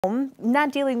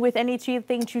Not dealing with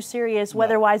anything too serious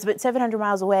weather-wise, but 700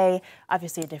 miles away,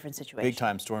 obviously a different situation. Big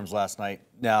time storms last night.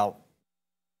 Now,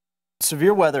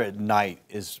 severe weather at night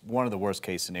is one of the worst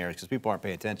case scenarios because people aren't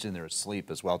paying attention. They're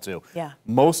asleep as well, too. Yeah.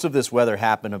 Most of this weather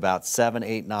happened about 7,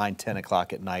 8, 9, 10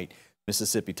 o'clock at night,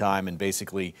 Mississippi time, and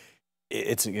basically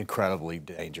it's incredibly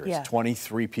dangerous. Yeah.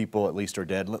 23 people at least are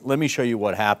dead. Let me show you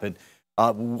what happened.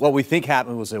 What we think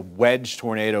happened was a wedge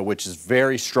tornado, which is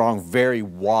very strong, very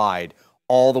wide,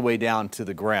 all the way down to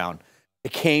the ground.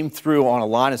 It came through on a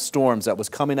line of storms that was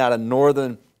coming out of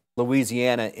northern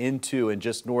Louisiana into and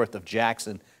just north of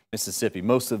Jackson, Mississippi.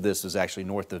 Most of this is actually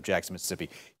north of Jackson, Mississippi.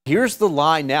 Here's the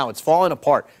line now. It's falling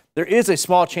apart. There is a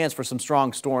small chance for some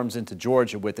strong storms into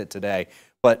Georgia with it today,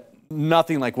 but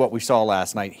nothing like what we saw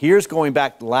last night. Here's going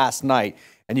back to last night,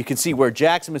 and you can see where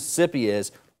Jackson, Mississippi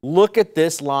is. Look at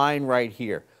this line right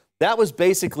here. That was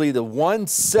basically the one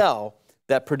cell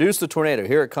that produced the tornado.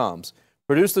 Here it comes.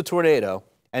 Produced the tornado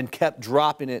and kept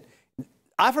dropping it.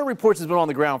 I've heard reports it's been on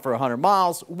the ground for 100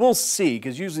 miles. We'll see,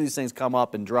 because usually these things come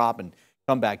up and drop and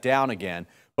come back down again.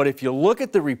 But if you look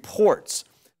at the reports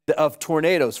of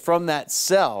tornadoes from that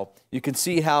cell, you can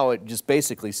see how it just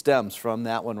basically stems from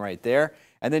that one right there.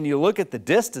 And then you look at the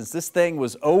distance. This thing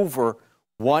was over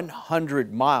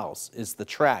 100 miles is the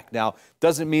track. Now,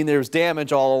 doesn't mean there's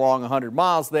damage all along 100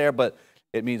 miles there, but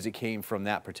it means it came from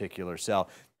that particular cell.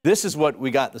 This is what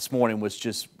we got this morning, was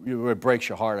just, it breaks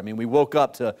your heart. I mean, we woke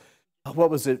up to,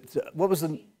 what was it? What was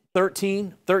the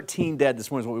 13? 13 dead this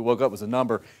morning is what we woke up was a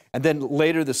number. And then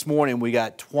later this morning, we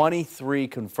got 23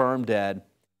 confirmed dead,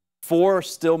 4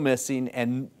 still missing,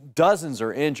 and dozens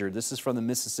are injured. This is from the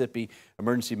Mississippi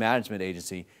Emergency Management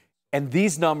Agency. And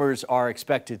these numbers are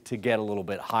expected to get a little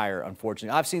bit higher,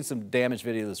 unfortunately. I've seen some damage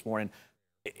video this morning.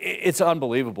 It's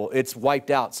unbelievable. It's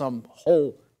wiped out some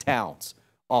whole towns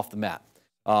off the map.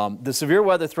 The severe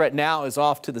weather threat now is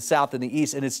off to the south and the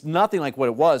east, and it's nothing like what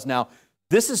it was. Now,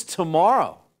 this is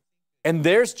tomorrow, and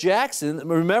there's Jackson.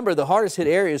 Remember, the hardest hit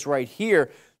area is right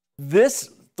here. This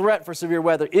threat for severe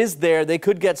weather is there. They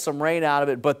could get some rain out of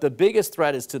it, but the biggest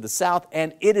threat is to the south,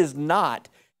 and it is not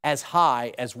as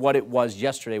high as what it was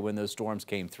yesterday when those storms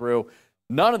came through.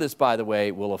 None of this, by the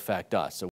way, will affect us. So